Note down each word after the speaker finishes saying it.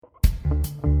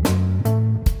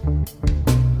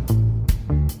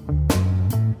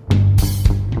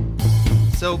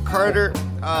So Carter,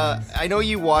 I know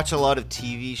you watch a lot of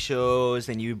TV shows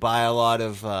and you buy a lot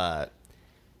of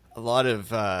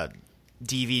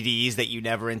DVDs that you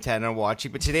never intend on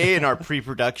watching. But today in our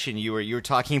pre-production, you were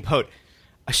talking about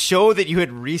a show that you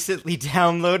had recently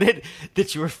downloaded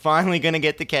that you were finally going to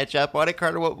get to catch up on it.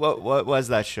 Carter, what was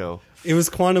that show? It was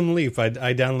Quantum Leap.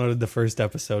 I downloaded the first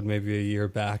episode maybe a year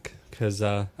back because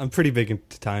I'm pretty big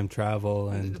into time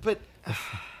travel But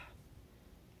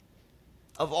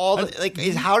of all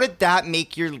the, how did that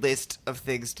make your list of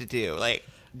things to do? Like,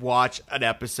 watch an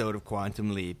episode of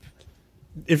Quantum Leap.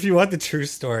 If you want the true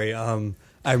story, I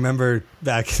remember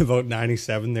back in about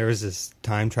 97, there was this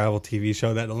time travel TV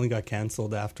show that only got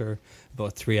canceled after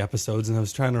about 3 episodes, and I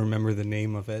was trying to remember the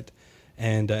name of it.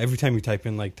 And every time you type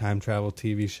in, like, time travel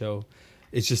TV show,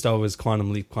 it's just always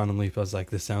Quantum Leap, Quantum Leap. I was like,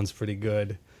 this sounds pretty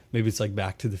good. Maybe it's like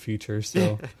Back to the Future,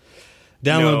 so...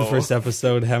 Download the first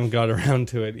episode. Haven't got around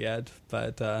to it yet,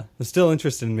 but I'm still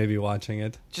interested in maybe watching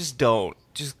it. Just don't.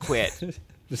 Just quit.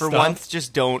 For stop. once,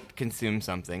 just don't consume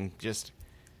something. Just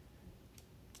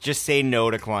say no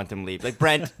to Quantum Leap. Like,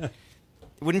 Brent,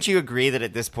 wouldn't you agree that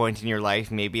at this point in your life,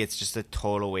 maybe it's just a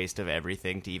total waste of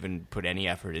everything to even put any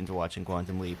effort into watching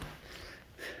Quantum Leap?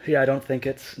 Yeah, I don't think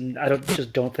it's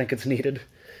needed.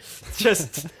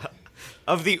 Just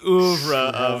of the oeuvre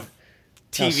of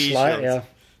TV shows. Yeah.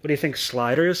 What do you think,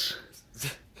 Sliders?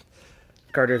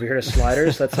 Carter, have you heard of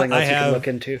Sliders? That's something else you can look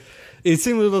into. It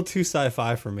seemed a little too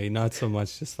sci-fi for me, not so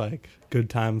much just like good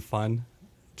time, fun,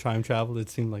 time travel.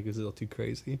 It seemed like it was a little too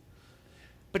crazy.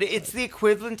 But it's the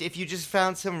equivalent if you just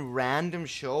found some random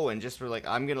show and just were like,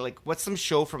 I'm going to like, what's some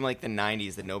show from like the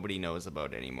 90s that nobody knows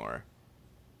about anymore?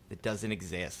 That doesn't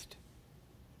exist?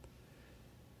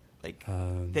 Like,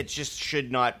 that just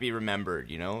should not be remembered,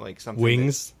 you know? Like something.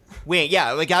 Wings?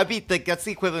 Yeah, like I'd be like, that's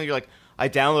the equivalent. You're like, I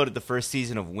downloaded the first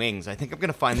season of Wings. I think I'm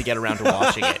going to finally get around to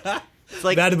watching it. It's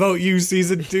like, That About You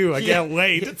season 2. I can't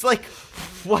wait. It's like,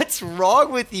 what's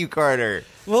wrong with you, Carter?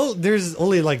 Well, there's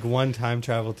only like one time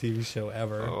travel TV show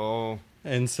ever. Oh.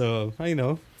 And so,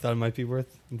 thought it might be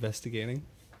worth investigating.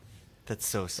 That's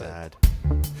so sad.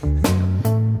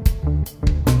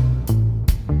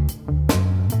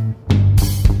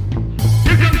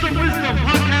 Here comes some wisdom,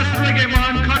 podcast reggae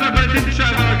man, Carter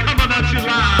Bertincheva, coming at you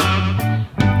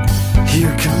loud.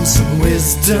 Here comes some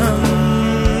wisdom,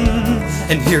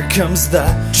 and here comes the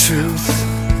truth.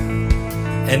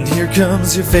 And here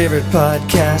comes your favorite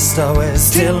podcast,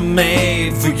 always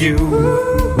tailor-made for you.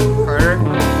 Carter?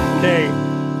 Hey,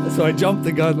 so I jumped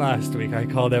the gun last week. I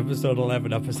called episode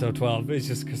 11 episode 12. It's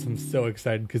just because I'm so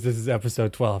excited because this is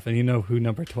episode 12. And you know who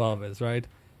number 12 is, right?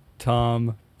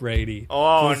 Tom Brady.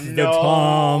 Oh, This is no. the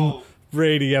Tom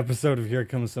Brady episode of Here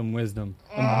Comes Some Wisdom.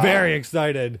 I'm very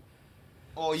excited.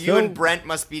 Oh, you and Brent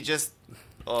must be just...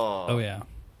 Oh, yeah.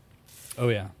 Oh,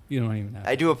 yeah. You don't even have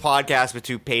I do a podcast with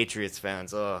 2 Patriots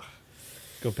fans. Ugh.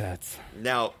 Go Pats.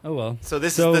 Now, Oh, well. so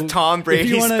this is the Tom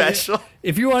Brady special.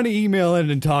 If you want to email in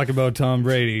and talk about Tom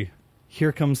Brady,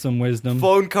 Here Comes Some Wisdom.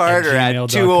 Phone Carter at gmail.com.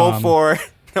 204.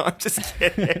 No, I'm just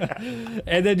kidding.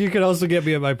 And then you can also get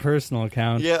me at my personal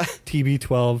account. Yeah.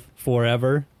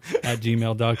 TB12forever at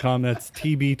gmail.com. That's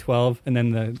TB12 and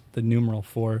then the numeral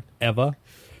 4, Eva.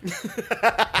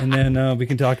 And then we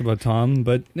can talk about Tom.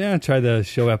 But yeah, try the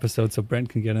show episode so Brent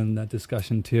can get in that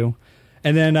discussion too.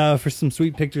 And then for some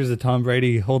sweet pictures of Tom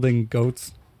Brady holding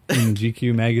goats in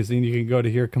GQ magazine, you can go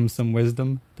to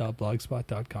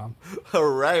herecomesomewisdom.blogspot.com. All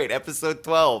right, episode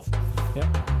 12.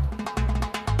 Yeah.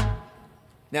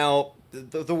 Now,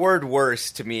 the word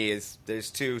worst to me is there's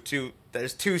two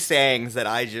sayings that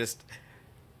I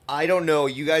don't know.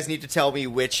 You guys need to tell me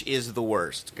which is the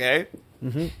worst, okay?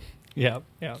 Mm-hmm. Yeah.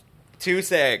 2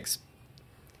 sayings.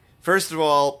 First of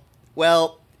all,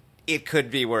 well, it could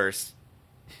be worse.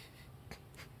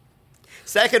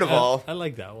 Second of all... I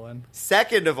like that one.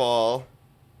 Second of all...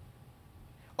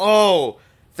 Oh,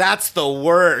 that's the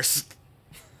worst.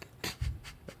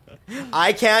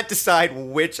 I can't decide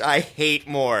which I hate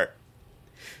more.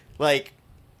 Like,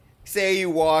 say you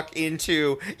walk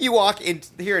into,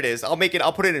 here it is. I'll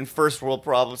put it in first world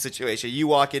problem situation. You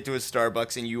walk into a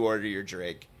Starbucks and you order your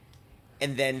drink.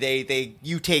 And then they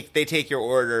take your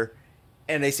order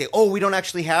and they say, "Oh, we don't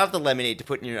actually have the lemonade to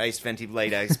put in your iced venti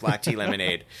light ice black tea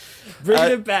lemonade."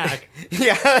 Bring it back.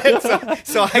 Yeah.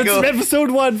 So I go,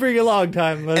 episode 1 for a long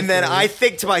time. and then I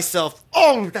think to myself,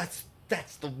 "Oh, that's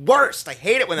the worst. I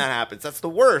hate it when that happens. That's the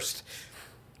worst."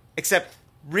 Except,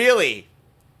 really,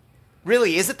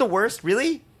 is it the worst?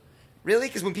 Really?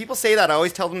 Because when people say that, I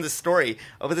always tell them this story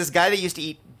of this guy that used to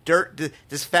eat dirt,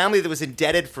 this family that was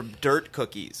indebted for dirt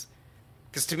cookies.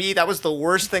 Because to me, that was the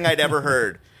worst thing I'd ever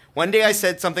heard. One day I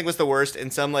said something was the worst,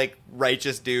 and some, like,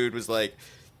 righteous dude was like,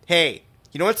 hey,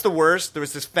 you know what's the worst? There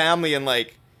was this family in,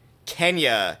 like,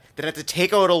 Kenya that had to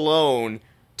take out a loan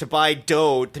to buy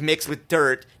dough to mix with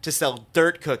dirt to sell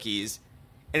dirt cookies.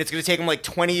 And it's going to take them, like,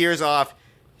 20 years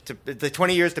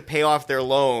to pay off their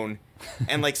loan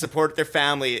and, like, support their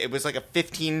family. It was, like, a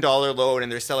 $15 loan,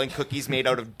 and they're selling cookies made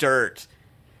out of dirt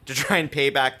to try and pay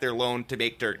back their loan to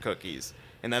make dirt cookies.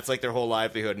 And that's, like, their whole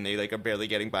livelihood, and they, like, are barely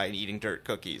getting by and eating dirt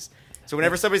cookies. So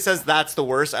whenever somebody says that's the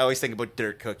worst, I always think about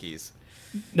dirt cookies.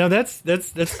 No, that's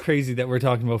crazy that we're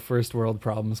talking about first world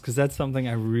problems, because that's something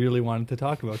I really wanted to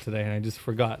talk about today, and I just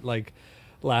forgot. Like,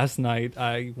 last night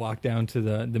I walked down to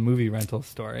the movie rental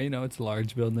store. You know, it's a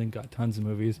large building, got tons of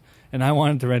movies, and I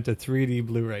wanted to rent a 3D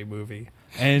Blu-ray movie.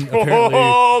 And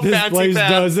apparently this place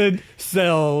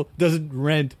doesn't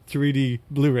rent 3D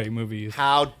Blu-ray movies.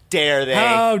 How dare they?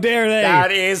 How dare they?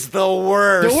 That is the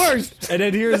worst. The worst. And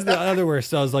then here's the other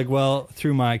worst. So I was like, well,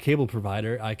 through my cable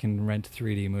provider, I can rent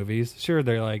 3D movies. Sure,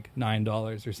 they're like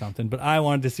 $9 or something, but I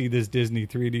wanted to see this Disney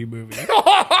 3D movie.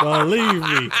 Believe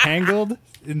me. Tangled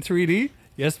in 3D?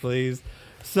 Yes, please.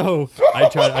 So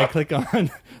I click on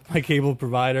my cable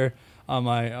provider on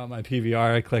my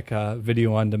PVR. I click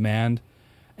video on demand.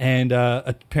 And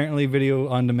apparently video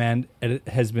on demand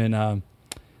has been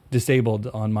disabled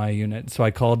on my unit. So I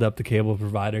called up the cable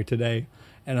provider today,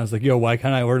 and I was like, yo, why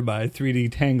can't I order my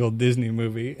 3D Tangled Disney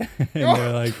movie? And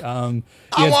they're like, yeah,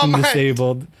 it's been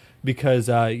disabled because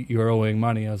you're owing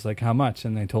money. I was like, how much?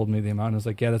 And they told me the amount. I was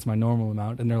like, yeah, that's my normal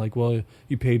amount. And they're like, well,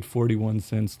 you paid 41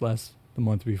 cents less the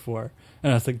month before.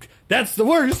 And I was like, that's the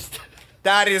worst.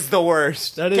 That is the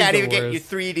worst. That is Can't the even get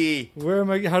worst. you 3D. Where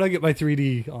am I? How do I get my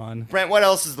 3D on? Brent, what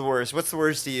else is the worst? What's the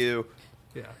worst to you?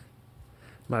 Yeah.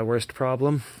 My worst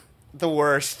problem? The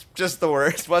worst. Just the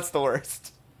worst. What's the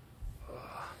worst?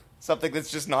 Something that's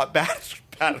just not bad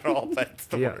at all, but it's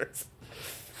the Yeah. worst.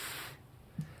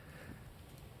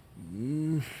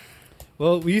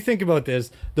 Well, when you think about this,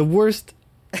 the worst,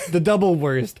 the double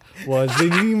worst was they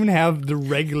didn't even have the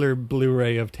regular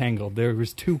Blu-ray of Tangled. There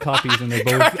was 2 copies and they're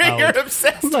both out. You're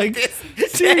obsessed Like, with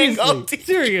this seriously, Tangled.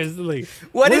 seriously.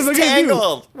 What is am I gonna do?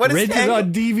 Tangled? What is Rent Tangled? it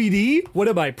on DVD? What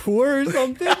am I, poor or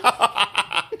something?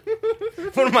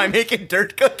 What am I making?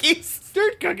 Dirt cookies?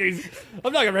 Dirt cookies.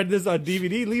 I'm not going to rent this on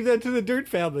DVD. Leave that to the Dirt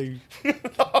family.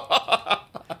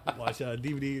 Watch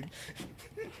DVD.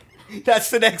 That's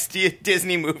the next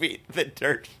Disney movie, The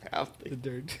Dirt Family. The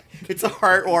Dirt. It's a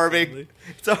heartwarming.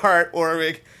 It's a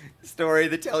heartwarming story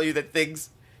that tell you that things,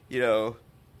 you know,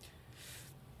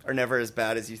 are never as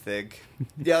bad as you think.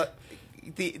 Yeah.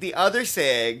 The other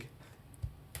saying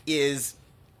is,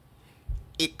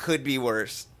 it could be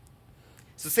worse.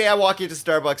 So say I walk into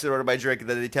Starbucks and order my drink, and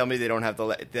then they tell me they don't have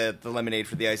the lemonade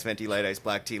for the iced venti light ice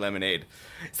black tea lemonade.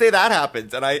 Say that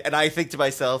happens, and I think to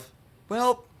myself,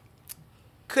 well,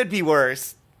 could be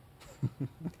worse.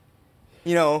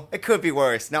 You know, it could be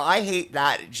worse. Now, I hate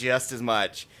that just as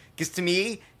much, because to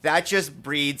me, that just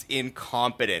breeds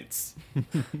incompetence.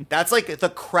 That's like the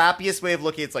crappiest way of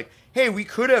looking. It's like, hey, we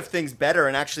could have things better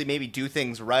and actually maybe do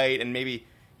things right and maybe,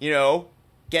 you know,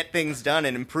 get things done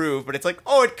and improve. But it's like,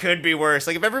 oh, it could be worse.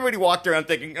 Like, if everybody walked around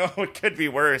thinking, oh, it could be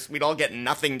worse, we'd all get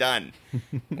nothing done.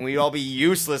 And we'd all be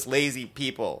useless, lazy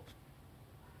people.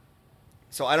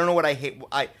 So I don't know what I hate.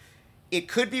 It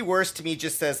could be worse to me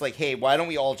just says, like, hey, why don't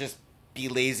we all just be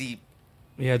lazy?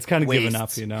 Yeah, it's kind of Wastes. giving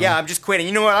up, you know. Yeah, I'm just quitting.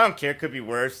 You know what? I don't care. It could be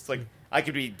worse. It's like I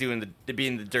could be being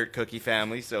the dirt cookie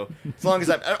family. So as long as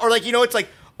or like, you know, it's like,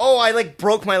 oh, I like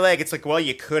broke my leg. It's like, well,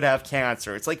 you could have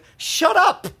cancer. It's like, shut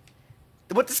up.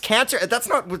 What does cancer? That's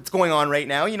not what's going on right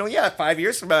now. You know, yeah, 5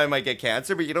 years from now I might get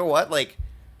cancer, but you know what? Like,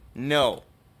 no.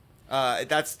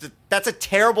 That's a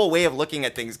terrible way of looking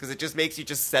at things because it just makes you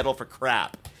just settle for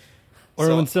crap. Or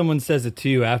So- when someone says it to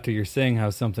you after you're saying how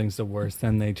something's the worst,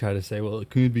 then they try to say, well, it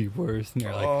could be worse. And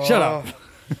you're like, shut up.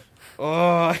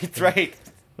 Oh, it's right.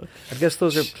 I guess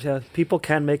those are people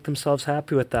can make themselves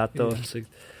happy with that though. It's like,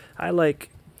 I like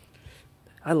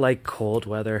cold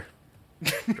weather.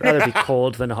 I'd rather be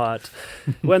cold than hot.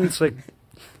 When it's like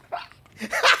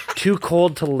too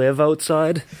cold to live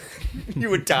outside, You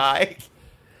would die.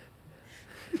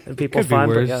 and people Could be find.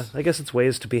 But worse. yeah, I guess it's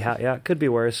ways to be. Yeah, it could be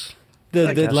worse. The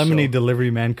I guess lemonade so.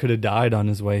 delivery man could have died on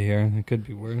his way here. It could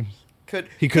be worse.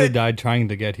 He could have died trying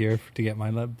to get here to get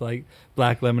my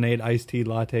black lemonade, iced tea,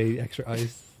 latte, extra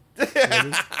ice.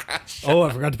 Oh,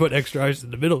 I forgot to put extra ice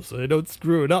in the middle so they don't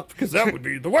screw it up because that would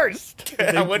be the worst. If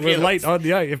That would they be were light on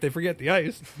the ice. If they forget the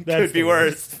ice, that's Could be the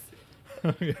worse.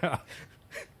 yeah.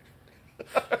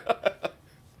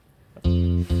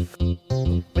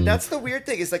 But that's the weird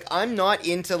thing is like I'm not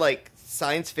into like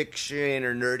science fiction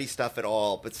or nerdy stuff at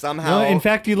all, but somehow No, in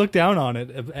fact, you look down on it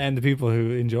and the people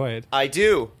who enjoy it. I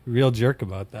do. Real jerk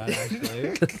about that,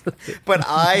 actually. But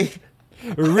I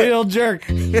Real jerk.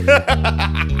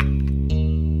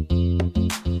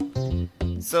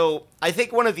 So I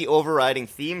think one of the overriding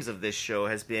themes of this show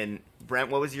has been, Brent,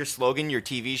 what was your slogan, your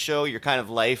TV show, your kind of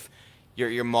life,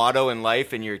 your motto in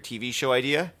life and your TV show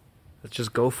idea? Let's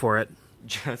just go for it.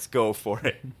 Just go for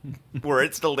it.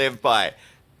 Words to live by.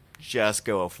 Just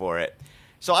go for it.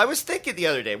 So I was thinking the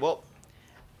other day, well,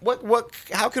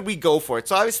 how could we go for it?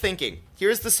 So I was thinking,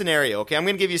 here's the scenario, okay? I'm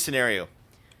going to give you a scenario.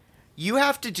 You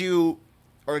have to do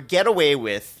or get away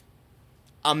with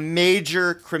a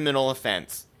major criminal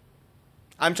offense.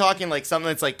 I'm talking like something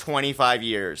that's like 25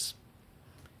 years.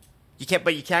 You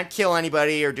can't kill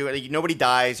anybody or do it. Like, nobody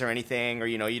dies or anything, or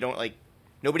you don't like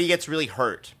nobody gets really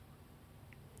hurt.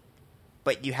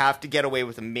 But you have to get away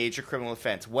with a major criminal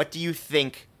offense. What do you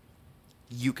think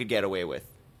you could get away with?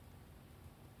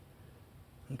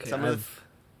 Okay,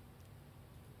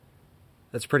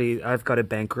 that's pretty. I've got a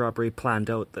bank robbery planned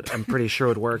out that I'm pretty sure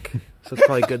would work. So it's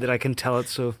probably good that I can tell it.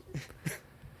 So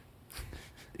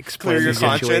explain Clear your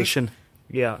the situation.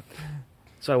 Yeah.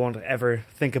 So I won't ever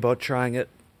think about trying it.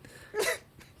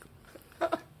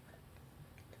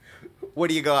 What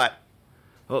do you got?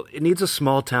 Well, it needs a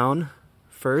small town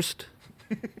first.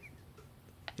 It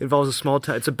involves a small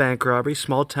town. It's a bank robbery.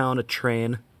 Small town, a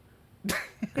train,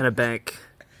 and a bank.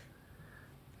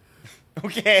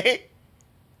 Okay.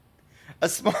 A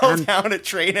small town, a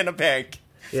train, and a bank.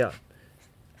 Yeah.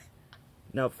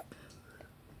 Now,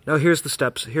 here's the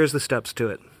steps. Here's the steps to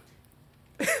it.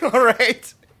 All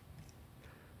right.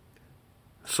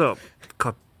 So,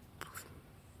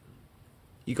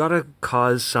 you gotta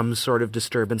cause some sort of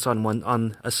disturbance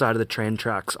on a side of the train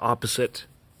tracks opposite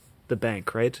the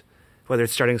bank, right? Whether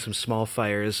it's starting some small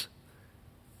fires,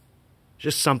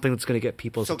 just something that's gonna get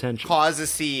people's attention. Cause a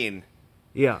scene.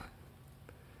 Yeah.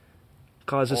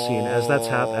 Cause a scene. As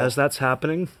that's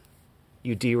happening,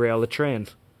 you derail the train.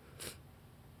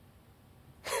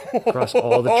 Across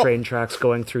all the train tracks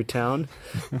going through town.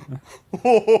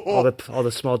 all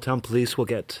the small town police will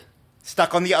get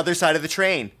Stuck on the other side of the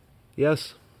train.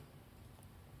 yes.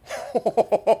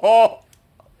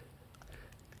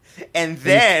 And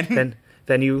then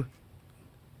Then you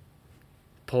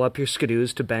pull up your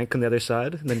skidoos to bank on the other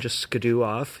side, and then just skidoo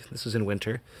off. This is in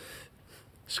winter.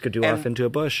 Skidoo off into a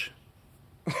bush.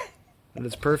 And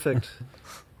it's perfect.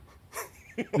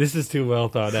 This is too well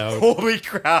thought out. holy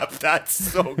crap, that's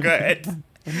so good.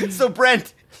 So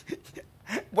Brent,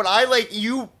 what I like,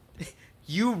 you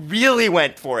really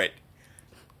went for it.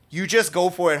 You just go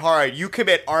for it hard. You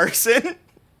commit arson.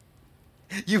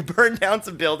 You burn down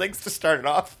some buildings to start it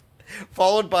off,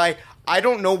 followed by, I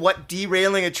don't know what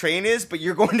derailing a train is, but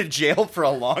you're going to jail for a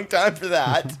long time for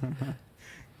that.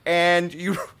 And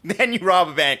then you rob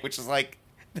a bank, which is like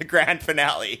the grand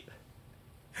finale.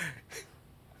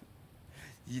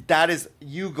 That is,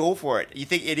 you go for it. You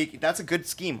think that's a good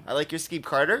scheme. I like your scheme,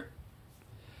 Carter.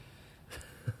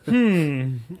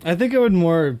 I think I would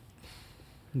more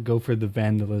go for the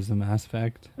vandalism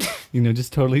aspect.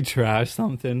 Just totally trash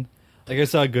something. Like I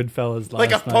saw Goodfellas last Like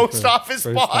a night post for office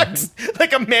first box? time.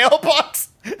 Like a mailbox?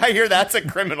 I hear that's a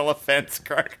criminal offense,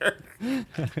 Carter. You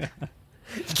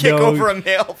can't go for a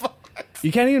mailbox.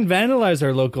 You can't even vandalize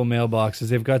our local mailboxes.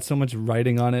 They've got so much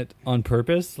writing on it on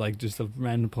purpose, like just the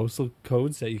random postal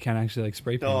codes, that you can't actually like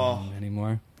spray paint on them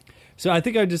anymore. So I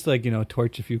think I'd just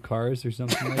torch a few cars or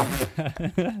something like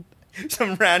that.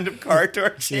 Some random car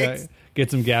torching. Yeah,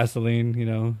 get some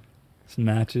gasoline, some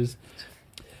matches.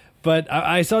 But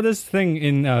I saw this thing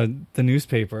in the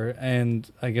newspaper,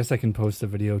 and I guess I can post a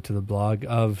video to the blog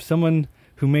of someone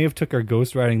who may have took our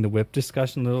ghost riding the whip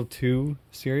discussion a little too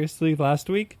seriously last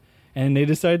week, and they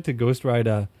decided to ghost ride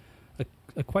a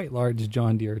quite large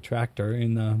John Deere tractor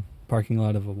in the parking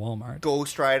lot of a Walmart.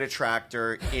 Ghost ride a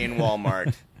tractor in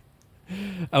Walmart.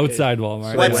 Outside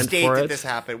Walmart. So What went state for did it? this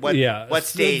happen? What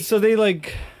state? So they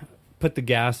put the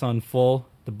gas on full,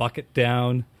 the bucket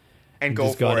down, and go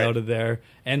just for got it. out of there.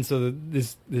 And so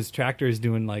this tractor is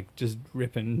doing just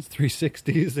ripping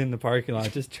 360s in the parking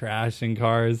lot, just trashing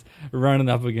cars, running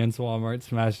up against Walmart,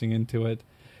 smashing into it.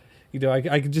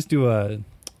 I could just do a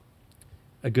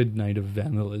good night of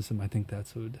vandalism. I think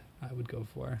that's what I would go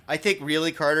for. I think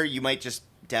really, Carter, you might just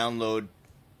download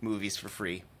movies for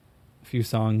free. A few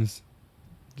songs.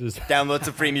 Just Download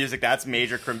some free music. That's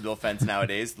major criminal offense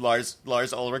nowadays. Lars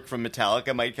Ulrich from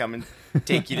Metallica might come and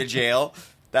take you to jail.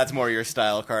 That's more your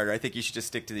style, Carter. I think you should just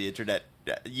stick to the internet.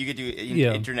 You could do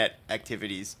internet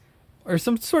activities. or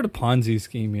some sort of Ponzi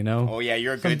scheme, you know? Oh yeah,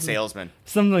 you're a good salesman.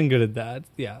 Something good at that,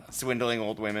 yeah. Swindling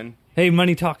old women. Hey,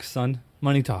 money talks, son.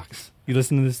 Money talks. You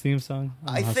listen to this theme song?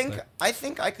 I'm a I hustler.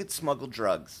 think I could smuggle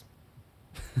drugs.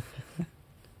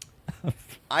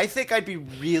 I think I'd be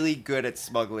really good at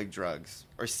smuggling drugs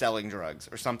or selling drugs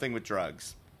or something with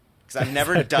drugs. Because I've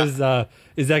never done.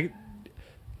 Is that?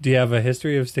 Do you have a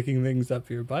history of sticking things up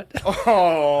your butt?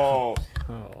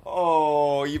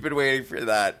 Oh, you've been waiting for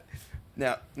that.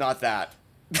 No, not that.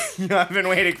 I've been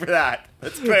waiting for that.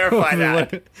 Let's clarify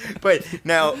that. But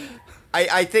now,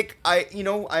 I think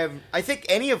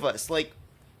any of us, like,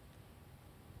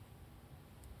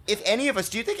 if any of us,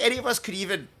 do you think any of us could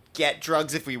even get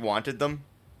drugs if we wanted them?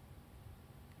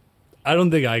 I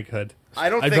don't think I could.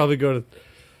 I'd probably go to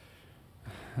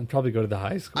the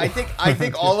high school. I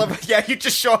think all of us. Yeah, you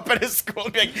just show up at a school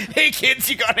and be like, "Hey kids,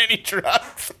 you got any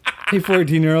drugs? Hey,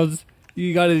 14-year-olds,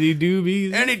 you got any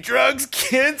doobies? Any drugs,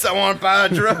 kids? I want to buy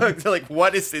drugs." They're like,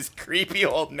 "What is this creepy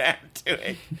old man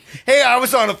doing?" "Hey, I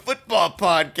was on a football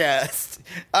podcast.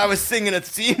 I was singing a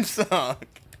theme song."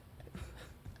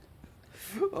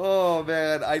 Oh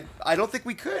man, I don't think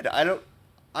we could.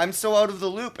 I'm so out of the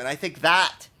loop, and I think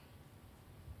that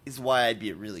is why I'd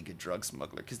be a really good drug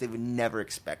smuggler, because they would never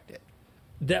expect it.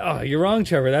 You're wrong,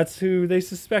 Trevor. That's who they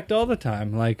suspect all the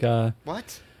time. Like,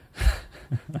 What?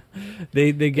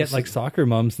 they get like soccer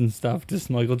moms and stuff to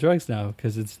smuggle drugs now,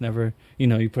 because it's never,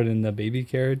 you put it in the baby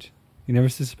carriage, you never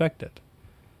suspect it.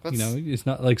 It's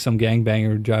not like some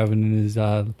gangbanger driving in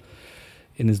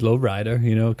his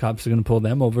lowrider. Cops are going to pull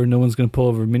them over. No one's going to pull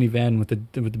over a minivan with the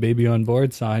baby on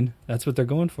board sign. That's what they're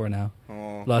going for now. Oh.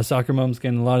 A lot of soccer moms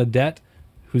getting a lot of debt.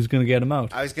 Who's going to get them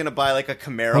out? I was gonna buy like a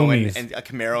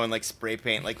Camaro and like spray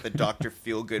paint like the Dr.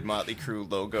 Feelgood Motley Crue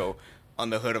logo on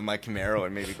the hood of my Camaro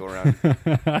and maybe go around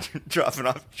dropping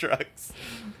off drugs.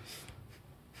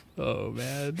 Oh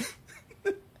man.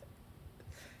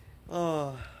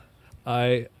 Oh.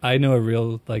 I know a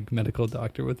real like medical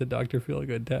doctor with a Dr.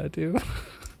 Feelgood tattoo.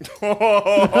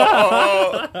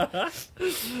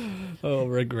 Oh,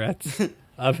 regrets.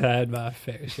 I've had my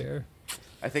fair share.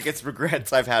 I think it's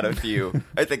regrets. I've had a few.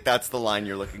 I think that's the line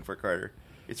you're looking for, Carter.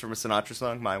 It's from a Sinatra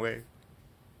song, My Way.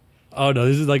 Oh no,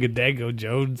 this is like a Danko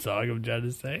Jones song. I'm trying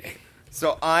to say.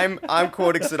 So I'm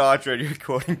quoting Sinatra, and you're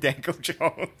quoting Danko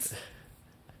Jones.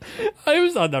 I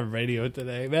was on the radio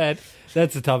today, man.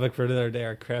 That's a topic for another day.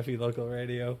 Our crappy local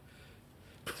radio.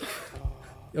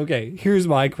 Okay, here's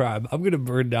my crime. I'm gonna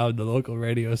burn down the local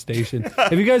radio station.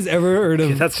 Have you guys ever heard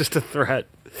of? That's just a threat.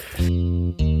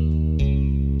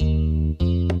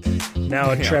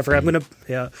 Now, Trevor, I'm gonna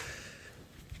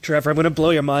blow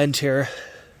your mind here,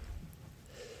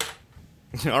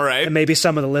 All right. and maybe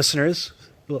some of the listeners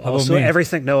will How about also me?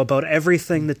 about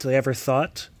everything that they ever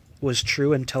thought was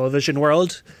true in television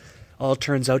world. All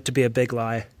turns out to be a big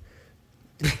lie.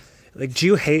 Like,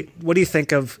 what do you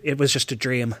think of It Was Just a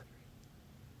Dream?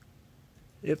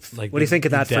 Like what do you think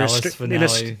of the that Dallas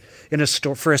finale?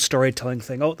 for a storytelling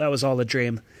thing? Oh, that was all a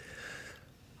dream.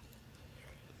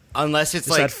 Unless it's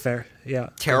Is like that fair? Yeah.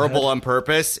 terrible Go ahead. on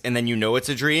purpose, and then you know it's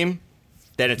a dream,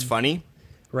 then it's funny.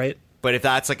 Right? But if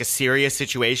that's like a serious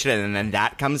situation, and then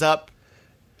that comes up,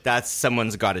 that's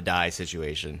someone's got to die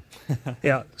situation.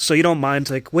 Yeah. So you don't mind,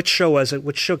 like, which show was it?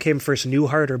 Which show came first,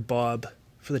 Newhart or Bob?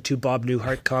 For the two Bob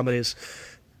Newhart comedies.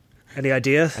 Any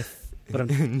idea? No. I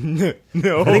think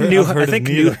I've heard of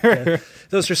neither.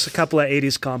 those are just a couple of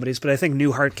 80s comedies, but I think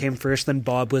Newhart came first, then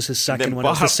Bob was his second Then one. It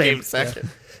was Bob the same. came second.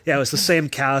 Yeah, it was the same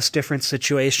cast, different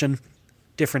situation,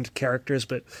 different characters,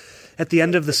 but at the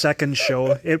end of the second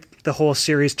show, the whole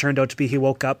series turned out to be he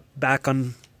woke up back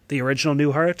on the original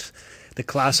Newhart, the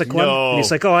classic one, No. and he's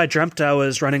like, "Oh, I dreamt I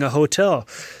was running a hotel."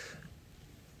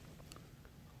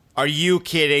 Are you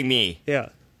kidding me? Yeah.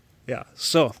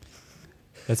 So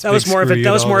That's that was big more of a screw you that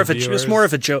to was all more the of a it was viewers. more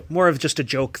of a joke, more of just a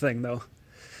joke thing though.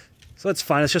 So that's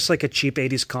fine. It's just like a cheap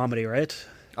 80s comedy, right?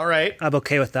 All right. I'm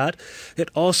okay with that. It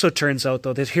also turns out,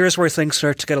 though, that here's where things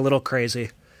start to get a little crazy.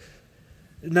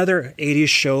 Another 80s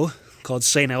show called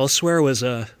St. Elsewhere was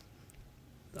a...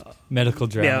 medical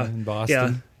drama in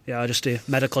Boston. Yeah, just a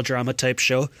medical drama type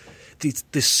show.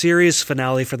 The series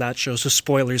finale for that show, so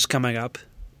spoilers coming up.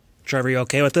 Trevor, you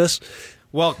okay with this?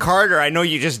 Well, Carter, I know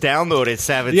you just downloaded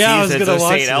 7 Yeah, I was seasons gonna of watch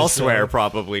St. this Elsewhere, show.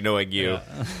 probably knowing you.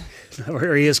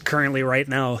 Where he is currently right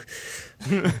now.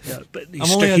 Yeah, but I'm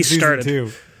only on he season started.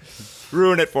 2.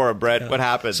 Ruin it for him, Brett. What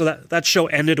happened? So that show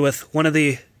ended with one of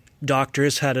the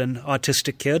doctors had an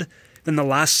autistic kid. Then the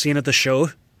last scene of the show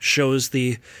shows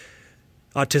the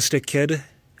autistic kid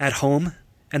at home,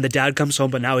 and the dad comes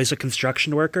home, but now he's a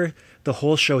construction worker. The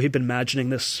whole show he'd been imagining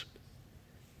this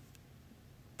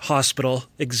hospital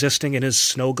existing in his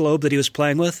snow globe that he was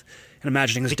playing with, and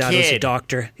imagining his The dad was a kid.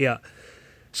 doctor. Yeah.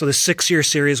 So the 6-year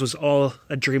series was all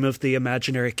a dream of the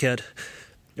imaginary kid.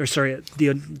 Or sorry,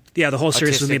 the whole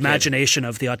series was Autistic the kid. imagination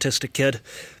of the autistic kid.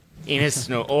 In his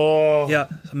snow. Oh. Yeah,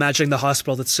 imagining the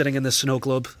hospital that's sitting in the snow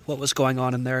globe, what was going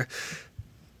on in there.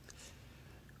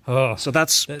 Oh, So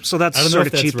that's I don't know sort if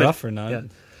of that's cheap. rough or not. Yeah.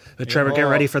 But Trevor, get Oh.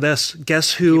 ready for this.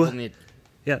 Guess who? People need-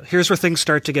 Yeah, here's where things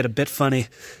start to get a bit funny.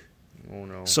 Oh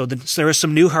no. So there are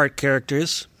some Newhart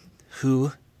characters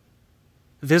who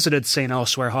visited St.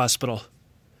 Elsewhere Hospital.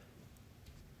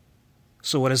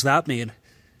 So what does that mean?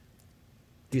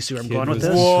 Do you see where I'm Kid going with was-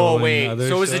 this? Whoa, showing wait. other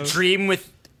So it was a shows? dream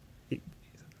with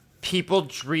people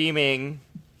dreaming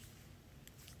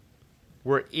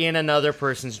were in another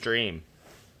person's dream.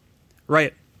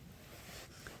 Right.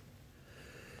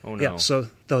 Oh no. Yeah. So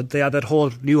that whole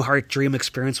Newhart dream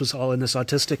experience was all in this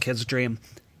autistic kid's dream.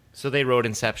 So they wrote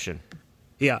Inception.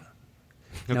 Yeah.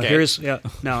 Now Okay.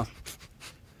 now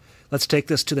let's take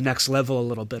this to the next level a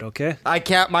little bit, okay? I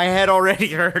can't. My head already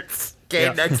hurts. Okay,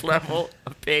 Yeah. next level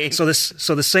of pain. So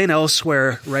the St.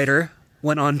 Elsewhere writer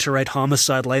went on to write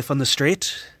Homicide: Life on the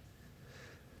Straight,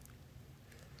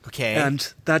 Okay.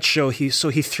 and that show he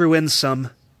threw in some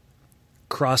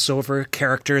crossover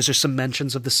characters or some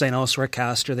mentions of the St. Elsewhere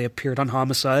cast, or they appeared on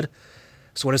Homicide.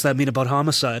 So what does that mean about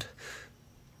Homicide?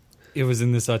 It was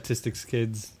in this autistic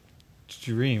kid's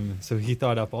dream, so he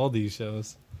thought up all these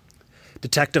shows.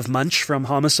 Detective Munch from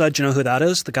Homicide, do you know who that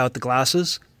is? The guy with the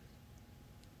glasses?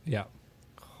 Yeah.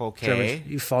 okay. Are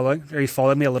you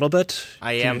following me a little bit?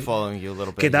 I am following you a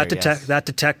little bit. Okay, that here, yes. that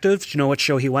detective, do you know what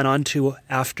show he went on to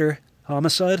after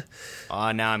Homicide?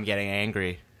 Now I'm getting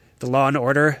angry. The Law and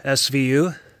Order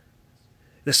SVU.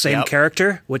 The same Yep.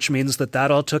 character, which means that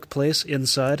all took place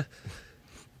inside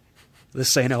the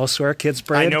St. Elsewhere kid's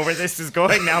brain. I know where this is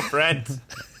going now, Brent.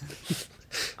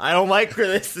 I don't like where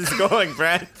this is going,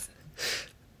 Brent.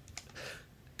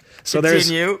 So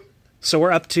Continue. So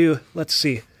we're up to, let's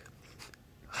see.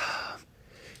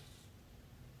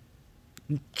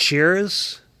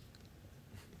 Cheers.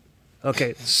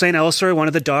 Okay, St. Elsewhere, one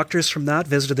of the doctors from that,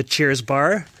 visited the Cheers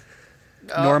bar.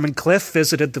 Norman Cliff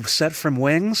visited the set from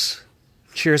Wings.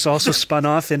 Cheers also spun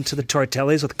off into the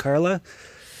Tortellis with Carla.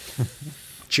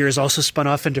 Cheers also spun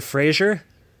off into Frasier.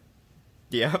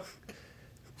 Yep.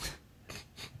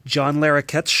 John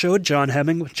Larroquette's show, John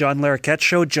Larroquette's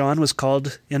show. John was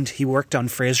called, and he worked on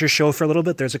Frasier's show for a little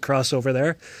bit. There's a crossover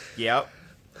there. Yep.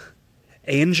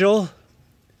 Angel.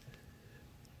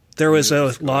 There was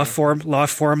a law firm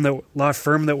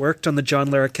that worked on the John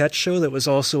Larroquette show that was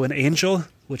also an Angel,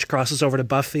 which crosses over to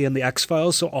Buffy and the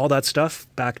X-Files. So all that stuff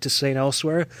back to St.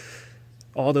 Elsewhere.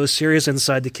 All those series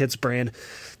inside the kid's brain.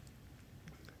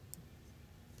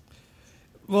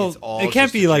 Well, It's all it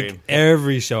can't just a be like dream.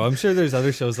 every show. I'm sure there's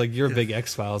other shows, like you're a big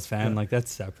X-Files fan, like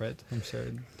that's separate. I'm sure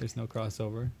there's no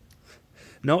crossover.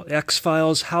 No,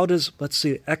 X-Files. Let's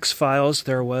see, X-Files,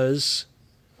 there was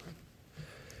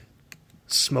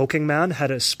Smoking Man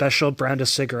had a special brand of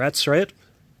cigarettes, right?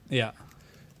 Yeah.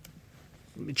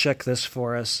 Let me check this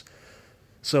for us.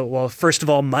 So, well, first of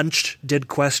all, Munch did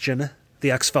question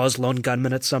the X-Files lone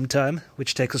gunman at some time,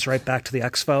 which takes us right back to the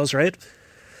X-Files, right?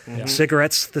 Yeah.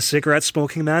 The cigarette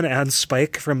smoking man and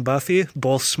Spike from Buffy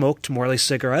both smoked Morley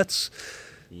cigarettes.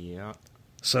 Yeah.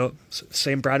 So,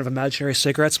 same brand of imaginary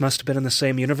cigarettes must have been in the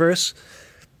same universe.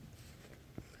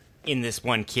 In this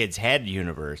one kid's head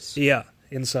universe. Yeah,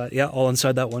 all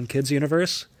inside that one kid's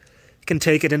universe. You can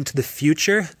take it into the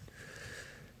future.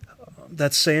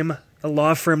 A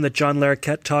law firm that John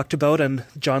Larroquette talked about and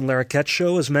John Larroquette's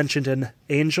show is mentioned in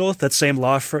Angel. That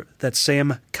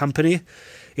same company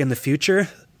in the future.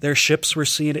 Their ships were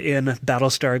seen in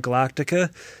Battlestar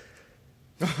Galactica.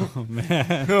 Oh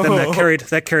man. Then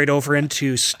that carried over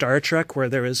into Star Trek, where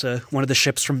there was one of the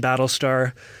ships from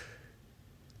Battlestar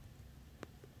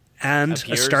and a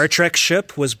Appears. Star Trek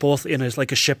ship was both in a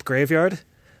ship graveyard.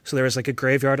 So there was like a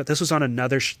graveyard. This was on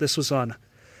this was on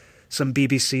some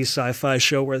BBC sci-fi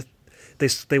show where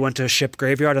they went to a ship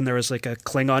graveyard and there was like a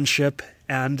Klingon ship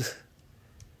and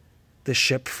the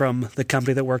ship from the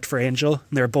company that worked for Angel.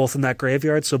 And they were both in that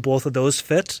graveyard, so both of those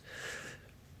fit.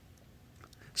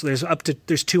 So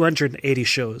there's 280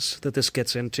 shows that this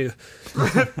gets into.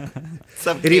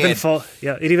 It even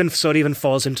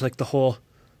falls into like the whole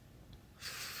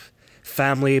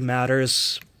Family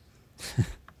Matters.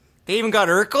 They even got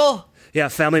Urkel? Yeah,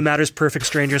 Family Matters, Perfect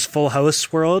Strangers, Full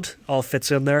House world all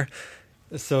fits in there.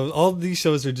 So all these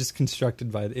shows are just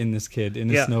constructed in this kid in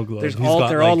a snow globe.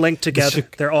 They're all linked together.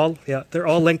 They're all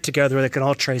linked together. They can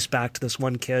all trace back to this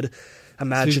one kid. So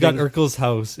you've got Urkel's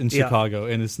house in Chicago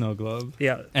in a snow globe.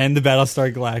 Yeah. And the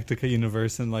Battlestar Galactica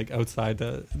universe and like outside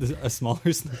a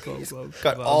smaller snow globe.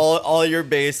 Got all your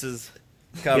bases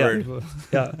covered.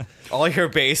 Yeah. All your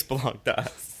base belong to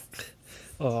us.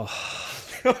 Oh.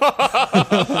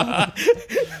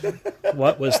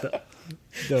 What was the...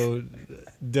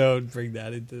 Don't bring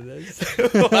that into this.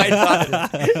 I thought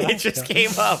it just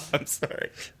came up. I'm sorry.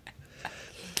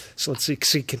 So let's see,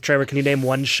 Trevor, can you name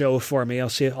one show for me? I'll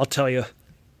tell you.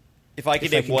 If I can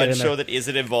name one show that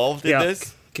isn't involved in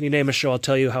this? Can you name a show? I'll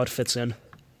tell you how it fits in.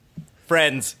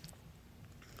 Friends.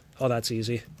 Oh, that's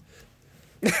easy.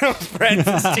 Friends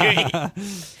is Stewie.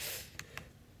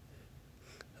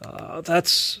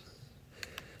 That's...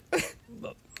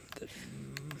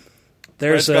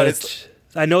 There's a...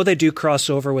 I know they do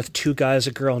crossover with Two Guys,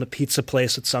 a Girl, and a Pizza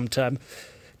Place at some time.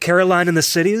 Caroline in the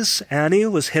Cities, Annie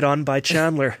was hit on by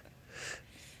Chandler.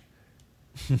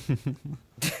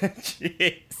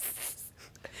 Jeez.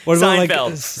 What about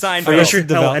Seinfeld.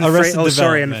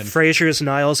 And Frasier's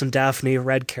Niles and Daphne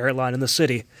read Caroline in the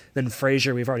City. Then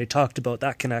Frasier, we've already talked about,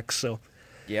 that connects. So,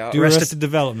 yeah. Arrested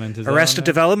Development. Arrested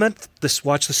Development.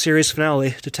 Watch the series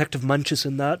finale. Detective Munch is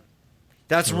in that.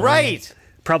 That's right.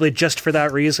 Probably just for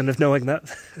that reason of knowing that.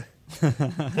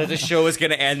 That the show was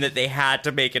going to end, that they had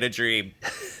to make it a dream.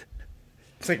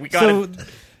 It's like, we got to...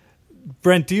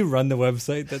 Brent, do you run the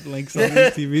website that links all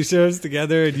these TV shows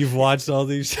together, and you've watched all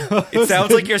these shows? It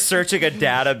sounds like you're searching a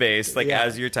database,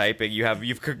 as you're typing.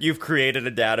 You've created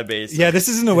a database. Yeah, this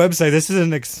isn't a website. This is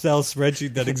an Excel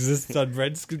spreadsheet that exists on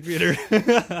Brent's computer.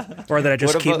 Or that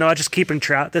I just keeping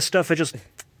track. This stuff, it just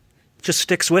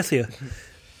sticks with you.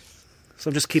 So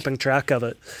I'm just keeping track of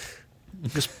it.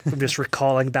 I'm just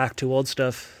recalling back to old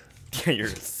stuff. Yeah, you're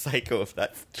a psycho if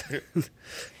that's true.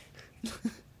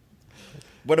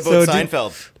 What about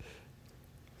Seinfeld?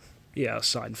 Yeah,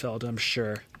 Seinfeld, I'm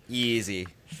sure. Easy.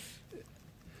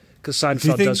 Because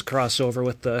Seinfeld does cross over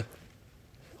with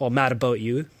Mad About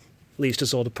You, leased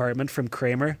his old apartment from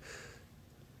Kramer.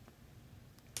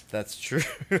 That's true.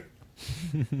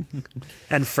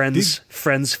 And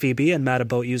Friends Phoebe and Mad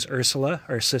About You's Ursula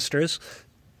are sisters.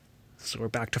 So we're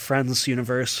back to Friends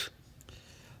universe.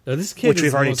 Now, this kid which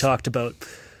we've already talked about.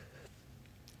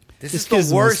 This is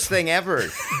the worst thing ever.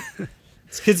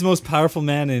 This kid's the most powerful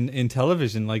man in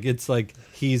television. Like, it's like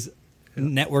he's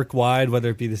network wide, whether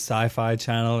it be the Sci-Fi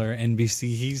Channel or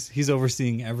NBC. He's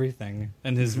overseeing everything,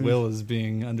 and his will is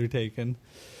being undertaken.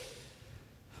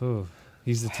 Oh,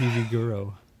 he's the TV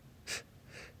guru.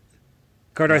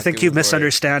 Carter, I think you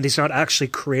misunderstand. He's not actually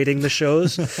creating the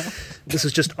shows. This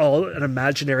is just all an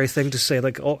imaginary thing to say,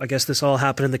 like, oh, I guess this all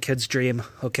happened in the kid's dream,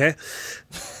 okay?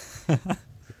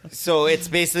 So it's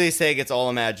basically saying it's all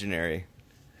imaginary.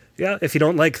 Yeah, if you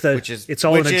don't like it's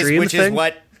all in a dream thing. Which is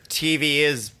what TV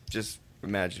is, just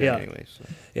imaginary anyway. So.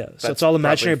 Yeah, so it's all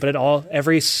imaginary, but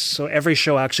every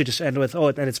show actually just ends with,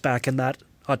 and it's back in that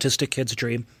autistic kid's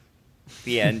dream.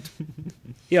 The end.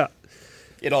 Yeah.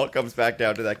 It all comes back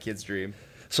down to that kid's dream.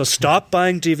 So stop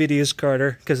buying DVDs,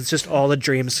 Carter, because it's just all a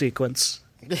dream sequence.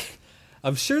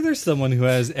 I'm sure there's someone who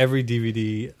has every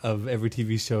DVD of every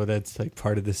TV show that's like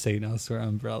part of the St. Elsewhere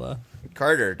umbrella.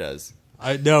 Carter does.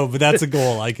 I know, but that's a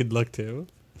goal I could look to.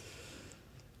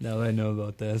 Now that I know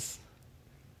about this.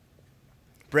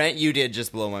 Brent, you did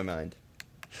just blow my mind.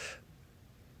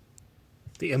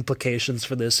 The implications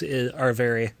for this are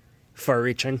very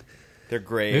far-reaching. They're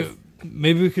grave.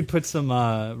 Maybe we could put some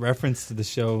reference to the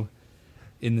show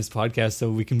in this podcast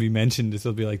so we can be mentioned. This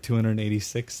will be like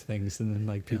 286 things, and then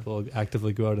like people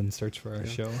actively go out and search for our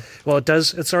show. Well, it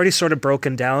does. It's already sort of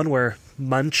broken down where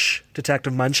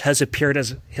Detective Munch has appeared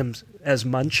as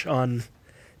Munch on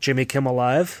Jimmy Kimmel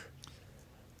Live.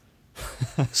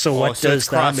 So what does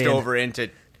that mean? Over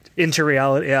into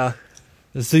reality? Yeah.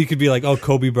 So you could be like, oh,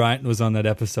 Kobe Bryant was on that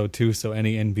episode too. So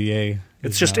any NBA.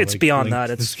 It's just it's beyond that.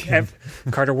 It's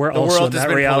Carter. We're also in that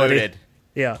reality. Polluted.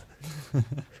 Yeah.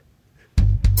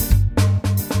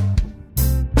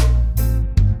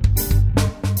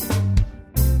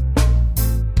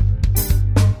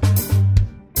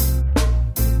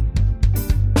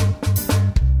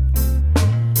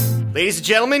 Ladies and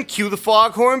gentlemen, cue the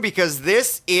foghorn because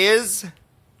this is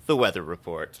the weather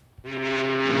report.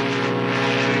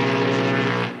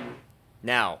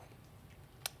 Now,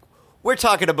 we're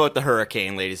talking about the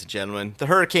hurricane, ladies and gentlemen. The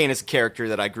hurricane is a character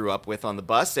that I grew up with on the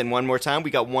bus, and one more time, we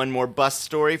got one more bus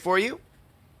story for you.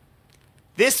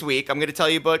 This week, I'm going to tell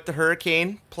you about the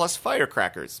hurricane plus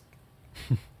firecrackers.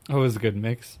 Oh, it was a good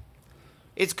mix.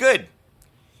 It's good.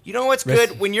 You know what's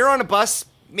good? When you're on a bus,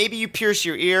 maybe you pierce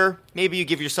your ear. Maybe you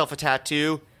give yourself a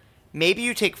tattoo. Maybe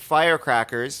you take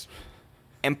firecrackers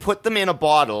and put them in a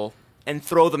bottle and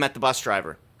throw them at the bus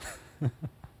driver.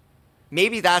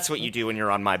 Maybe that's what you do when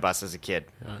you're on my bus as a kid.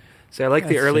 See, I like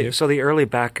the That's early. safe. So the early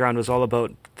background was all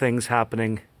about things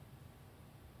happening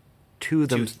to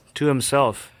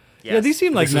himself. Yeah, these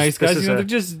seem like This is- nice this guys. is You know, a- they're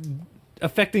just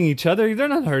affecting each other. They're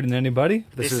not hurting anybody.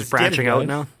 This This is is branching getting out nice.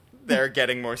 now. They're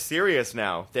getting more serious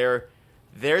now. They're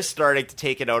starting to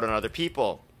take it out on other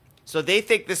people. So they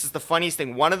think this is the funniest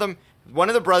thing. One of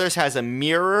the brothers has a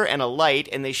mirror and a light,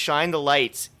 and they shine the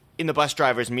lights in the bus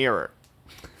driver's mirror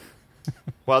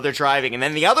while they're driving. And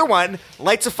then the other one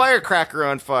lights a firecracker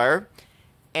on fire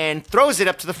and throws it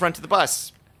up to the front of the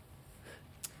bus.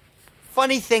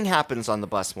 Funny thing happens on the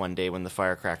bus one day when the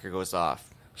firecracker goes off.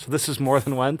 So this is more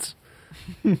than once.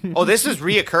 Oh, this is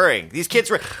reoccurring. These kids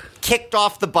were kicked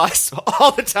off the bus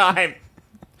all the time.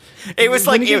 It was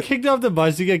when like you get kicked off the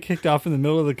bus, you get kicked off in the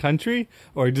middle of the country,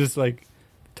 or just like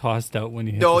tossed out when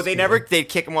you hit no, the they school? never. They'd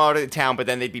kick them out of the town, but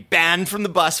then they'd be banned from the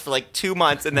bus for like 2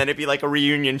 months, and then it'd be like a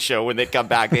reunion show when they'd come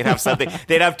back. They'd have something.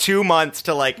 They'd have 2 months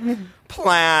to like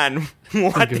plan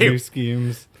what Think of they. new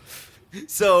schemes.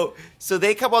 So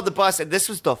they come on the bus, and this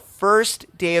was the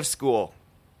first day of school.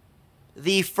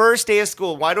 The first day of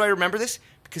school. Why do I remember this?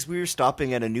 Because we were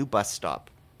stopping at a new bus stop.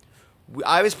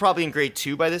 I was probably in grade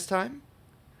 2 by this time.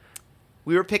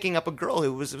 We were picking up a girl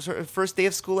who was her first day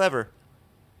of school ever.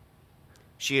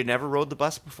 She had never rode the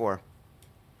bus before.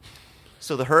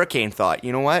 So the Hurricane thought,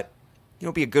 you know what? You know,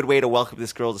 it'd be a good way to welcome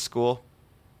this girl to school?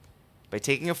 By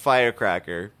taking a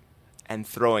firecracker and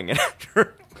throwing it at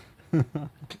her.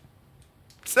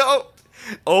 So,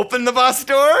 open the bus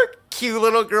door. Cute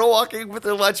little girl walking with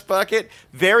her lunch bucket.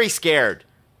 Very scared.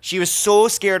 She was so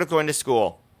scared of going to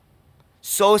school.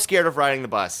 So scared of riding the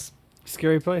bus.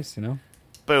 Scary place, you know.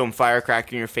 Boom,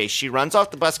 firecracker in your face. She runs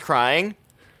off the bus crying.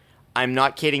 I'm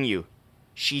not kidding you.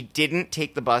 She didn't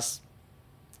take the bus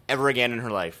ever again in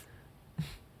her life.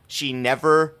 She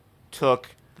never took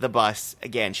the bus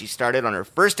again. She started on her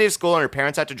first day of school, and her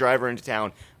parents had to drive her into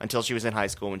town until she was in high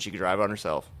school when she could drive on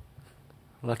herself.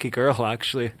 Lucky girl,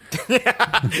 actually.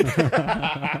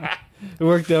 It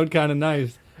worked out kind of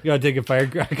nice. You gotta take a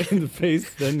firecracker in the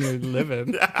face, then you're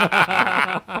living.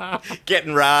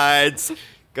 Getting rides.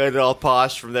 Got it all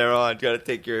posh from there on. Got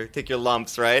to take your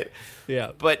lumps, right?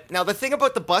 Yeah. But now the thing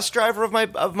about the bus driver of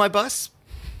my bus,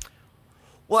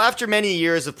 well, after many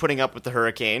years of putting up with the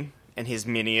Hurricane and his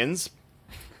minions,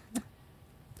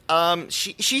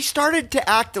 she started to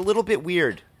act a little bit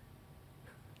weird.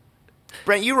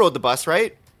 Brent, you rode the bus,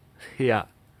 right? Yeah.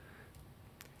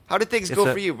 How did things It's go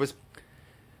a- for you?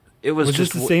 It was Was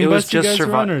just this the same it was bus you just guys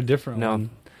were on or a different No. one?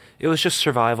 It was just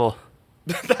survival.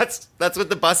 that's what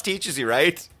the bus teaches you,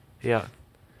 right? Yeah.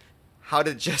 How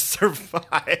to just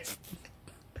survive.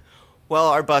 Well,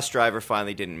 our bus driver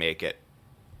finally didn't make it.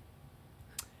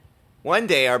 One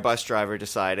day, our bus driver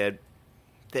decided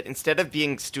that instead of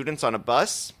being students on a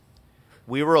bus,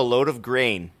 we were a load of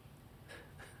grain.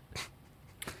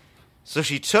 So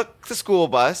she took the school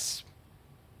bus,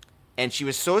 and she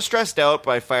was so stressed out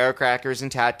by firecrackers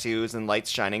and tattoos and lights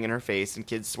shining in her face and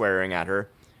kids swearing at her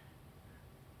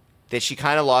that she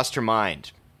kind of lost her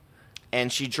mind.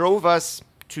 And she drove us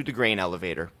to the grain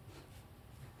elevator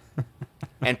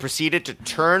and proceeded to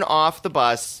turn off the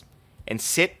bus and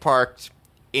sit parked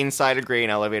inside a grain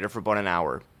elevator for about an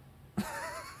hour.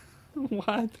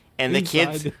 What? And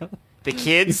Inside. the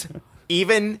kids,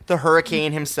 even the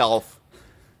Hurricane himself,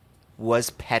 was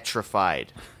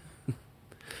petrified.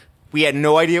 We had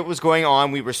no idea what was going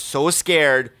on. We were so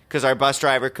scared because our bus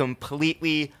driver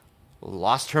completely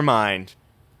lost her mind.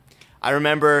 I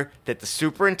remember that the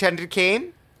superintendent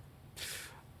came.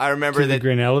 I remember To the that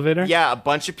grain elevator? yeah, a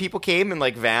bunch of people came in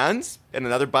like vans, and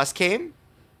another bus came,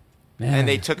 Man. and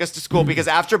they took us to school because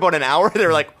after about an hour, they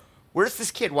were like, "Where's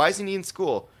this kid? Why isn't he in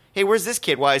school? Hey, where's this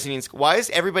kid? Why isn't he in school? Why is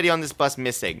everybody on this bus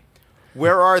missing?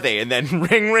 Where are they?" And then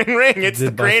ring, ring, ring. It's Did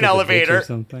the bus grain hit the ditch or elevator.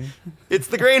 something. It's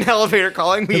the grain elevator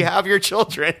calling. We have your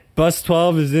children. Bus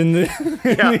 12 is in the,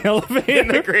 in Yeah. the elevator. In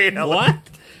the grain elevator. What?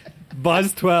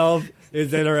 Bus 12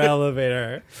 is in our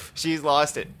elevator. She's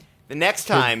lost it. The next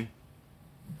time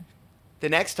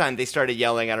they started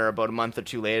yelling at her about a month or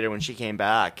two later when she came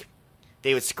back.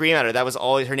 They would scream at her. That was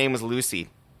always, her name was Lucy.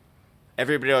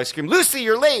 Everybody always screamed, "Lucy,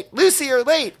 you're late! Lucy, you're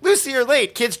late! Lucy, you're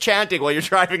late!" Kids chanting while you're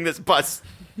driving this bus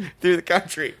through the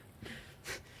country.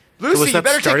 Lucy, was you that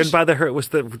better started take by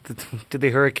the did the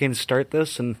Hurricane start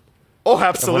this and Oh, everyone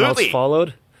else absolutely.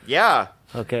 followed? Yeah.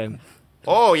 Okay.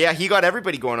 Oh, yeah, he got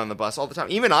everybody going on the bus all the time.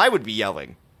 Even I would be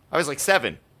yelling. I was like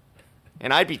 7.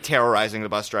 And I'd be terrorizing the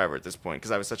bus driver at this point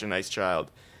because I was such a nice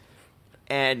child.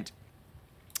 And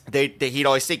he'd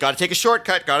always say, gotta take a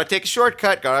shortcut, gotta take a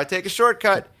shortcut, gotta take a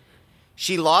shortcut.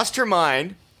 She lost her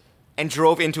mind and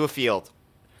drove into a field.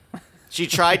 She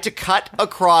tried to cut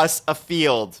across a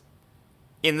field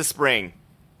in the spring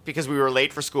because we were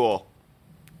late for school.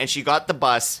 And she got the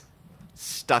bus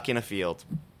stuck in a field.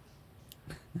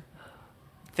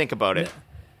 Think about it.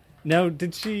 Now,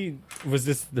 was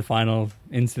this the final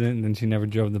incident and then she never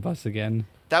drove the bus again?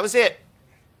 That was it.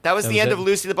 That was the end it? of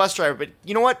Lucy the bus driver. But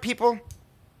you know what, people?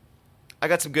 I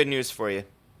got some good news for you.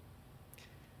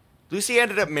 Lucy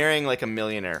ended up marrying like a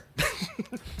millionaire.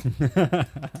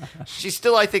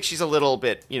 I think she's a little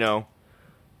bit,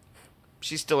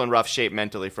 she's still in rough shape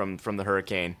mentally from the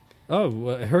hurricane. Oh,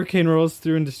 well, a hurricane rolls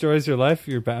through and destroys your life,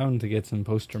 you're bound to get some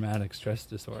post-traumatic stress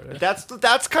disorder.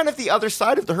 That's kind of the other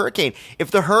side of the hurricane. If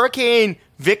the hurricane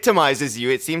victimizes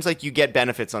you, it seems like you get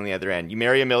benefits on the other end. You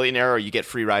marry a millionaire or you get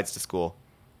free rides to school.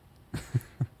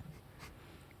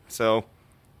 So,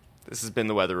 this has been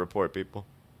the weather report, people.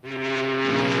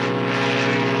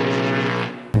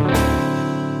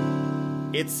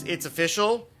 It's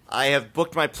official. I have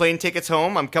booked my plane tickets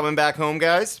home. I'm coming back home,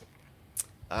 guys.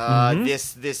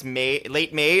 This May,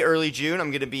 late May, early June,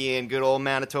 I'm going to be in good old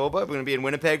Manitoba. I'm going to be in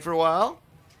Winnipeg for a while.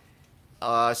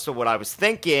 So what I was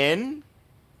thinking,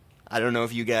 I don't know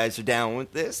if you guys are down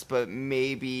with this, but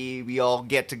maybe we all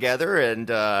get together and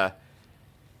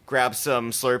grab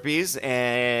some Slurpees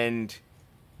and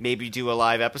maybe do a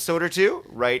live episode or two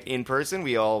right in person.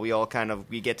 We all kind of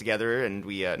get together and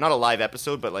we not a live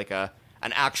episode, but like an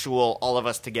actual all of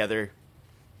us together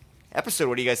episode.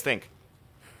 What do you guys think?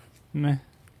 Meh.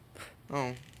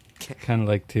 Oh, kind of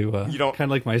like to kind of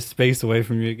like my space away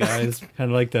from you guys. Kind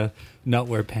of like to not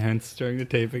wear pants during the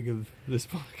taping of this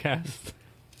podcast.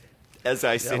 As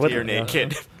I sit here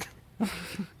naked.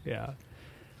 Yeah.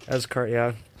 As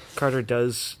Carter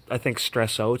does, I think,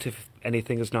 stress out if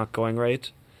anything is not going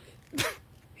right.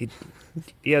 He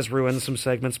has ruined some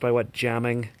segments by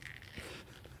jamming.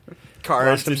 Cards.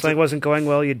 Last time something wasn't going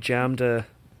well, you jammed a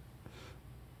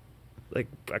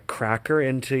cracker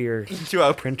into your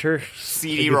printer.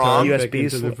 CD-ROM. USB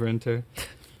into the printer.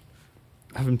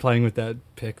 I've been playing with that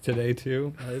pick today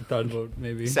too. I thought about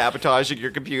maybe sabotaging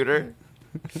your computer.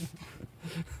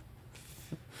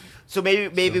 So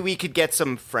maybe we could get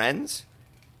some friends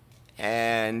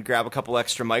and grab a couple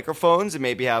extra microphones and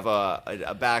maybe have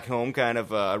a back home kind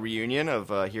of a reunion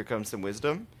of Here Comes Some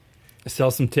Wisdom.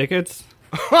 Sell some tickets.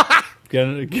 Get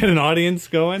an audience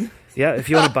going. Yeah, if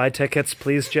you want to buy tickets,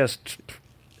 please just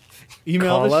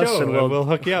email call the us show and we'll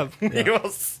hook you up. Yeah.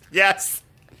 Yes.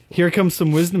 Here comes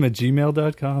some wisdom at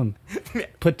gmail.com.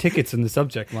 Put tickets in the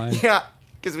subject line. Yeah,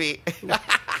 because we...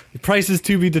 Price is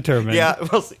to be determined. Yeah,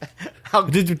 we'll see.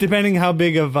 Depending how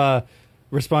big of a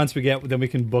response we get, then we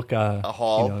can book a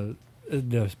hall.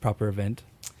 The proper event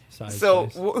size. So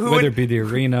whether it be the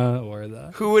arena or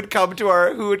the... Who would come to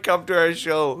our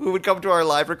show? Who would come to our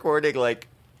live recording? Like,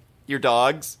 your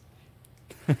dogs?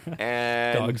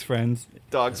 And Dogs' friends.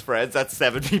 Dogs' friends. That's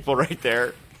 7 people right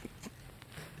there.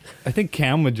 I think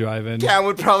Cam would drive in. Cam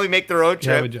would probably make the road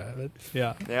trip. Cam would drive it.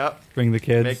 Yeah. Yep. Bring the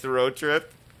kids. Make the road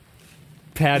trip.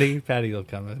 Patty will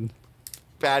come in.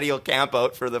 Patty will camp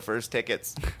out for the first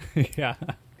tickets. Yeah.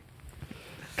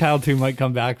 Kyle too might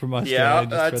come back from Australia. Yeah,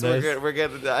 that's we're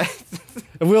gonna die.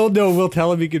 We'll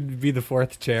tell him he could be the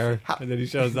 4th chair, and then he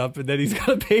shows up, and then he's got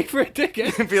to pay for a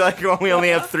ticket. Be like, well, we only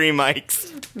have 3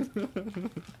 mics.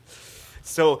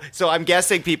 So I'm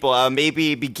guessing, people,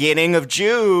 maybe beginning of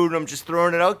June. I'm just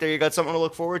throwing it out there. You got something to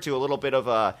look forward to. A little bit of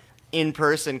a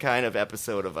in-person kind of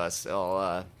episode of us,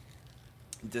 all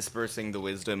dispersing the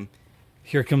wisdom.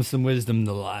 Here comes some wisdom,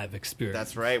 the live experience.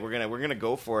 That's right. We're gonna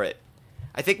go for it.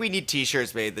 I think we need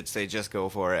T-shirts made that say "Just go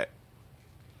for it."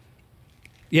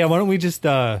 Yeah, why don't we just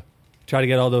try to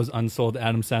get all those unsold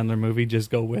Adam Sandler movie "Just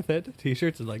Go With It"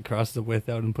 T-shirts and like cross the "with"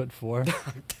 out and put 4.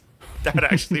 That would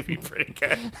actually be pretty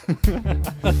good.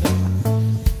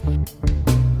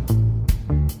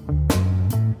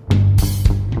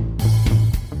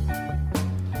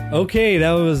 Okay,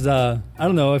 that was I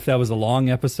don't know if that was a long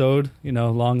episode,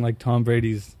 long like Tom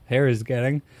Brady's hair is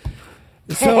getting.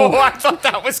 So I thought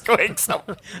that was going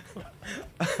somewhere.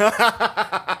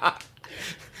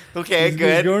 Okay, he's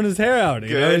good. growing his hair out.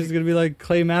 Good. He's gonna be like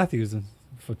Clay Matthews, a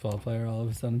football player, all of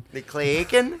a sudden. The Clay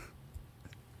Aiken?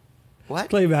 What?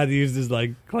 Clay Matthews is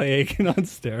like Clay Aiken on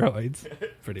steroids,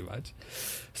 pretty much.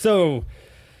 So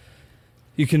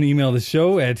you can email the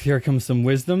show at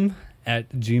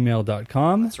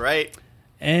herecomesomewisdom@gmail.com. That's right.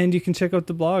 And you can check out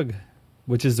the blog,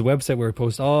 which is the website where we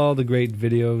post all the great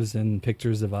videos and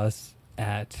pictures of us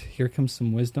at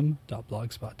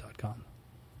herecomessomewisdom.blogspot.com.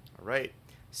 All right.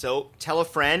 So tell a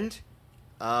friend,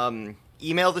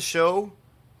 email the show,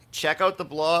 check out the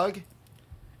blog.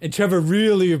 And Trevor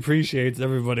really appreciates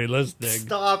everybody listening.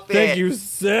 Stop it. Thank you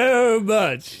so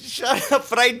much. Shut up,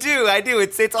 but I do.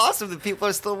 It's awesome that people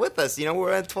are still with us. You know,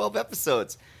 we're at 12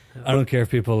 episodes. I don't care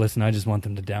if people listen. I just want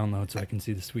them to download so I can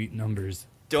see the sweet numbers.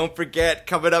 Don't forget,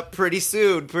 coming up pretty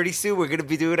soon, we're going to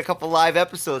be doing a couple live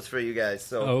episodes for you guys.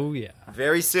 So Oh, yeah.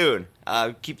 very soon.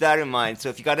 Keep that in mind. So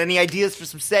if you got any ideas for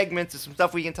some segments or some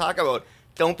stuff we can talk about,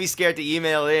 don't be scared to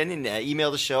email in and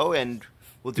email the show, and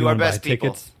we'll do You our wanna buy best, people.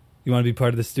 tickets? You want to be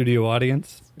part of the studio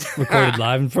audience? Recorded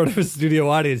live in front of a studio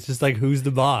audience, just like Who's the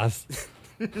Boss?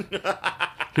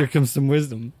 Here comes some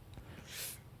wisdom.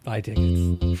 Buy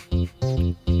tickets.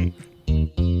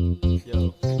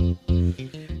 Yo.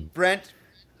 Brent,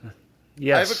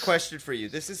 Yes. I have a question for you.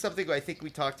 This is something I think we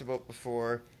talked about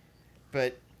before,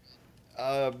 but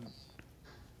it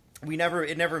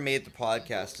never made the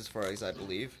podcast, as far as I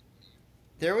believe.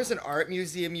 There was an art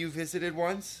museum you visited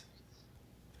once.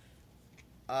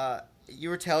 You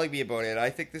were telling me about it. I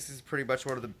think this is pretty much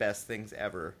one of the best things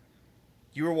ever.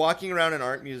 You were walking around an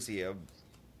art museum,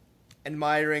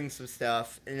 admiring some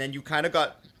stuff, and then you kind of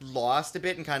got lost a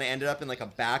bit and kind of ended up in like a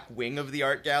back wing of the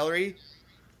art gallery,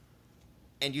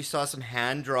 and you saw some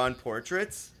hand-drawn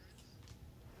portraits.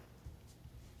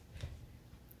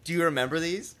 Do you remember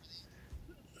these?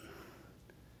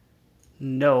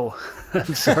 No.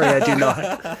 I'm sorry, I do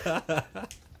not.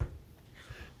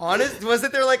 Honest,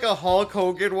 wasn't there like a Hulk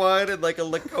Hogan one and like a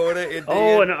Lakota Indian?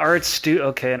 Oh, an art studio.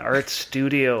 Okay, an art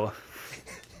studio.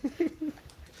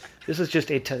 This is just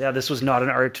this was not an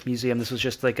art museum. This was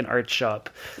just like an art shop.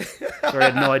 Sorry,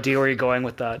 I had no idea where you're going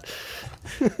with that.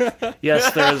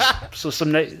 Yes, there's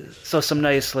some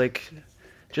nice like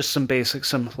just some basic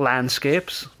some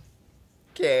landscapes.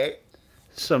 Okay.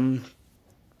 Some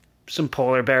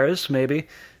polar bears maybe,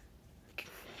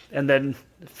 and then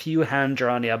a few hand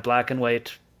drawn, black and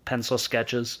white pencil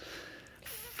sketches,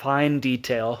 fine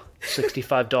detail,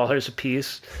 $65 a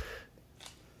piece,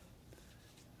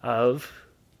 of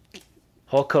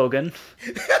Hulk Hogan,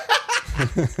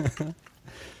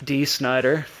 Dee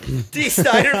Snider, Dee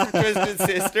Snider from Twisted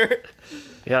Sister.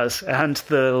 yes, and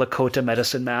the Lakota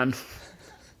Medicine Man.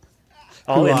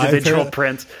 All Who I individual appar-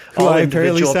 prints. Who All I apparently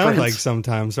individual sound prints. like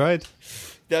sometimes, right?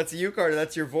 That's you, Carter.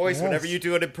 That's your voice. Yes. Whenever you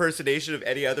do an impersonation of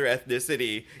any other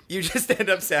ethnicity, you just end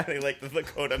up sounding like the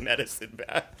Lakota Medicine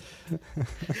Man.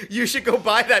 You should go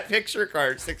buy that picture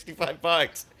card,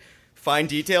 $65. Fine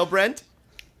detail, Brent?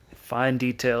 Fine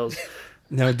details.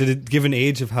 Now, did it give an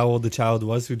age of how old the child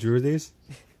was who drew these?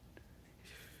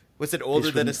 Was it older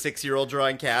These than were- a 6-year-old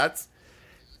drawing cats?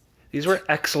 These were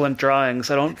excellent drawings.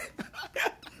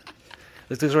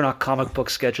 These were not comic book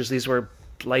sketches. These were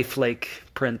lifelike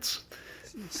prints.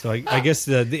 So I guess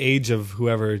the age of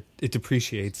whoever it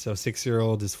depreciates. So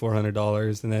 6-year-old is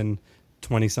 $400, and then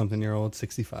 20-something-year-old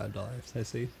 $65. I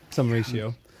see some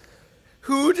ratio.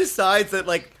 Who decides that,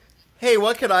 like, hey,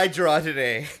 what can I draw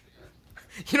today?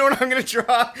 You know what I'm going to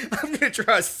draw? I'm going to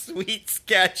draw a sweet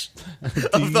sketch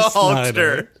of the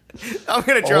Snyder. Hulkster. I'm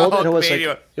going to draw Old, Hulk and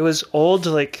Mania. it was old,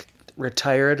 like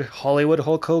retired Hollywood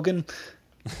Hulk Hogan.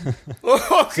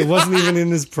 It wasn't even in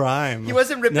his prime. He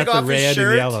wasn't ripping Not off the his red shirt?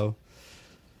 and yellow.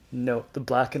 No, the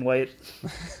black and white.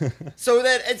 So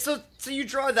you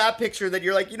draw that picture, then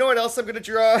you're like, you know what else I'm gonna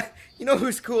draw? You know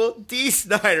who's cool? Dee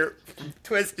Snider from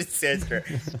Twisted Sister.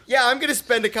 Yeah, I'm gonna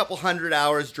spend a couple 100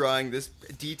 hours drawing this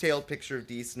detailed picture of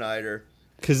Dee Snider.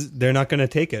 Because they're not going to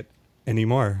take it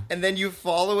anymore. And then you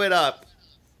follow it up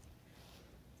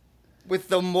with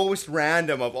the most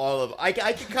random of all of them. I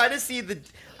can kind of see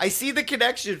the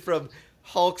connection from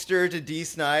Hulkster to Dee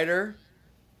Snider.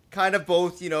 Kind of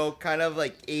both, kind of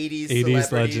like 80s 80s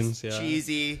celebrities, legends, yeah.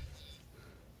 cheesy.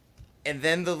 And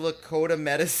then the Lakota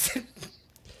Medicine.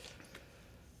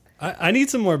 I need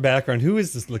some more background. Who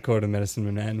is this Lakota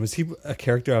Medicine Man? Was he a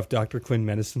character of Dr. Quinn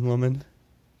Medicine Woman?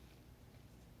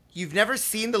 You've never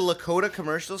seen the Lakota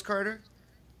commercials, Carter?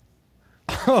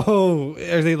 Oh,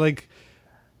 are they like...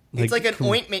 It's like an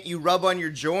ointment you rub on your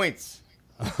joints.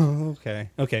 Oh,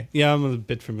 okay. Yeah, I'm a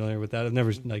bit familiar with that. I've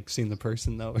never seen the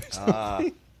person though.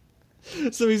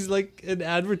 So he's like an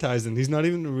advertising. He's not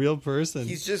even a real person.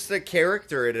 He's just a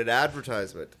character in an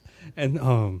advertisement. And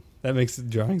that makes the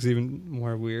drawings even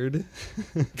more weird.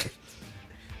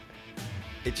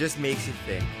 It just makes you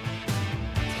think.